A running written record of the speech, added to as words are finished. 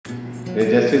The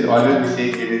justice always be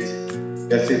saying it is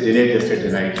justice delayed, justice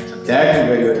denied. So that is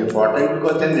very, very important,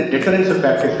 because then the difference of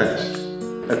factor helps.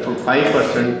 That from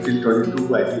 5% till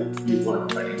 22, I think we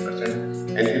want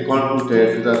 13%. And if you go to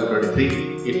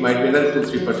 2023, it might be another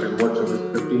 2-3%, what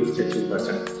should be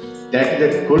 15-16%. That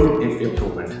is a good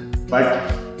improvement. But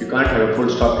you can't have a full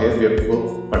stop here, we have to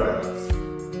go further.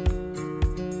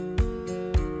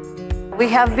 We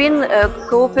have been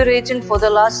cooperating for the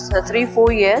last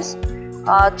 3-4 years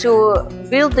to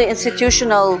build the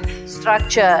institutional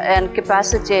structure and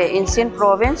capacity in Sindh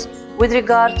province with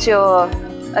regard to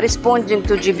responding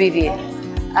to GBV.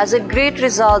 As a great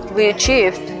result we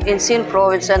achieved in Sindh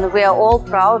province, and we are all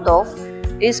proud of,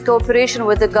 is cooperation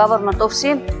with the government of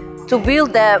Sindh to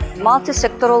build the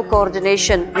multi-sectoral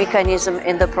coordination mechanism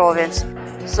in the province.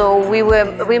 So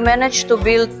we managed to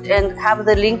build and have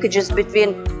the linkages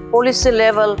between policy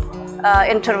level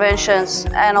interventions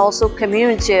and also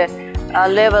community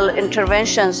level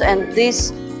interventions, and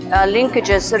these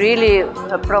linkages really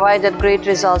provided great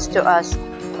results to us.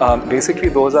 Basically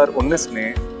 2019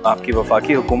 में आपकी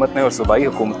वफाकी हुकूमत ने और सूबाई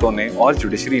हुकूमतों ने और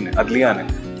judiciary ने, अदलिया ने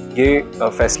ये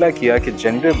फैसला किया कि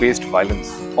जेंडर बेस्ड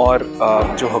वायलेंस और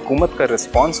जो हुकूमत का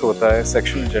रिस्पांस होता है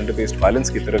सेक्शुअल जेंडर बेस्ड वायलेंस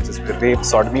की तरफ, जिसमें रेप,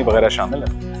 सॉडमी वगैरह शामिल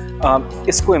है,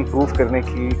 इसको इम्प्रूव करने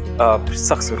की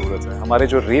सख्त ज़रूरत है। हमारे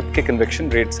जो रेप के कन्विक्शन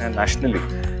रेट्स हैं नेशनली,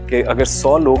 कि अगर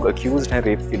 100 लोग अक्यूज़ड हैं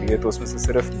रेप के लिए तो उसमें से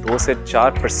सिर्फ 2 से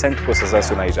 4% को सज़ा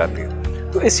सुनाई जाती है।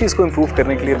 तो इस चीज़ को इम्प्रूव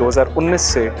करने के लिए 2019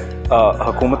 से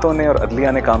हुकूमतों ने और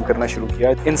अदलिया ने काम करना शुरू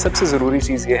किया। इन सबसे ज़रूरी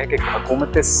चीज़ ये है कि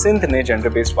हुकूमत सिंध ने जेंडर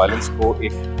बेस्ड वायलेंस को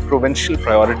एक प्रोविंशियल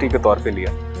प्रायोरिटी के तौर पे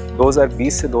लिया।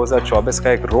 2020 से 2024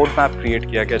 का एक रोड मैप क्रिएट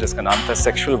किया गया जिसका नाम था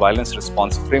सेक्शुअल वायलेंस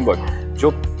रिस्पॉन्स फ्रेमवर्क,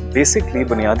 जो बेसिकली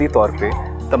बुनियादी तौर पे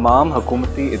तमाम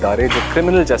हुकूमती इदारे जो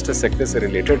क्रिमिनल जस्टिस सेक्टर से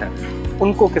रिलेटेड हैं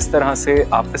उनको किस तरह से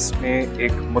आपस में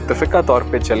एक मुत्तफ़िका तौर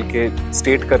पे चल के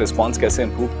स्टेट का रिस्पांस कैसे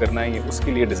इम्प्रूव करना है, ये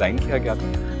उसके लिए डिज़ाइन किया गया था।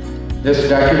 This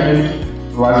document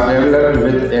was developed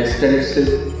with extensive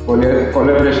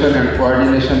collaboration and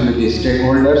coordination with the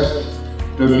stakeholders.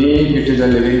 To me, it is a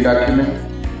living document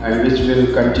and which will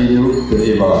continue to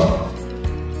evolve.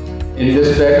 In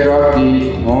this backdrop,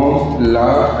 the Home,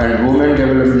 Law and Women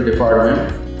Development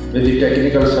Department, with the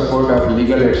technical support of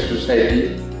Legal Aid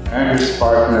Society and its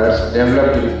partners,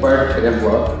 developed the required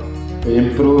framework to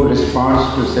improve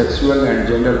response to sexual and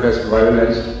gender-based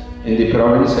violence in the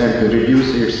province and to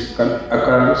reduce its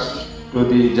occurrence to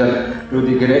the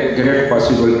great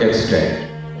possible extent.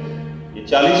 ये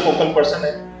 40 focal person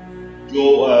है जो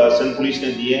Sindh police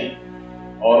ने दिए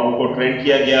और उनको train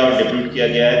किया गया और डिप्यूट किया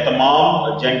गया है।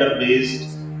 तमाम जेंडर बेस्ड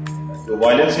जो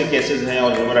वायलेंस के केसेस हैं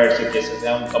और ह्यूमन राइट्स के केसेस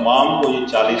हैं, उन तमाम को ये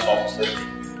 40 ऑफिसर थे।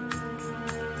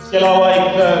 इसके अलावा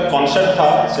एक कॉन्सेप्ट था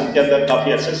सिंध के अंदर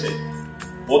काफ़ी अरसे से,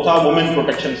 वो था वुमेन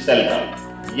प्रोटेक्शन सेल का।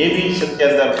 ये भी सिंध के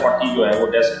अंदर 40 जो है वो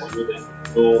डेस्क मौजूद हैं,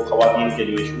 जो खवातीन के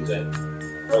जो इशूज़ हैं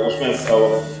उसमें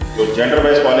जो जेंडर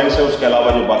बेस्ड वायलेंस है उसके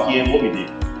अलावा जो बाकी हैं वो भी दी।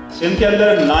 सिंध के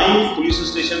अंदर 9 पुलिस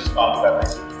स्टेशन काम कर रहे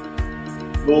हैं,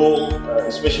 तो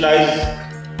specialised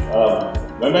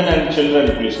women and children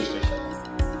police station,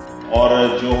 और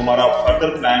जो हमारा फर्दर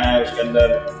प्लान है उसके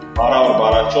अंदर 12 और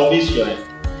 12 24 जो है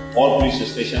और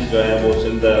पुलिस स्टेशन जो है वो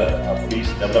सिंध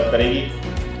पुलिस डेवलप करेगी।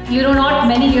 You know, not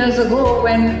many years ago,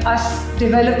 when us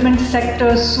development sector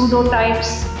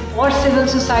pseudo-types or civil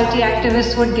society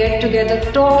activists would get together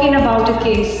talking about a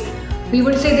case, we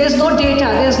would say there's no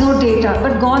data,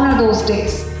 but gone are those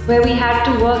days where we had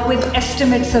to work with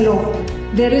estimates alone.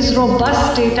 There is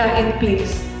robust data in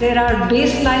place. There are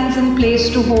baselines in place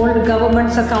to hold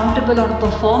governments accountable on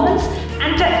performance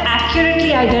and to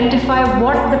accurately identify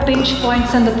what the pinch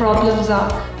points and the problems are,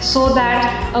 so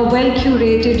that a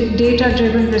well-curated,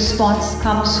 data-driven response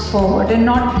comes forward and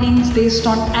not things based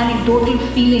on anecdotal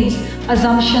feelings,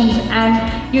 assumptions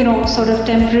and sort of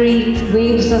temporary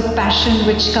waves of passion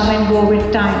which come and go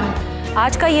with time.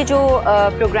 आज का ये जो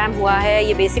programme हुआ है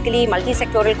ये basically multi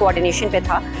sectoral coordination पे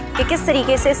था कि किस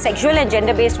तरीके से sexual and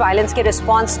gender based violence के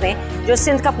रिस्पांस में जो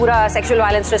सिंध का पूरा सेक्सुअल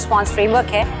वायलेंस रिस्पांस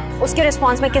फ्रेमवर्क है उसके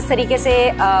रिस्पांस में किस तरीके से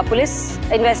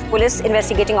पुलिस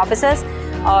इन्वेस्टिगेटिंग ऑफिसर्स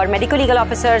और मेडिको लीगल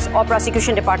ऑफिसर्स और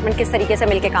प्रोसिक्यूशन डिपार्टमेंट किस तरीके से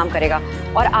मिलकर काम करेगा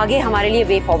और आगे हमारे लिए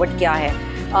वे फॉरवर्ड क्या है।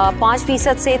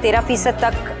 5% से 13%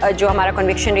 तक जो हमारा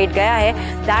कन्विक्शन रेट गया है,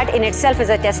 that in itself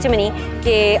is a testimony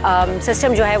कि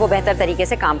सिस्टम जो है वो बेहतर तरीके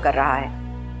से काम कर रहा है।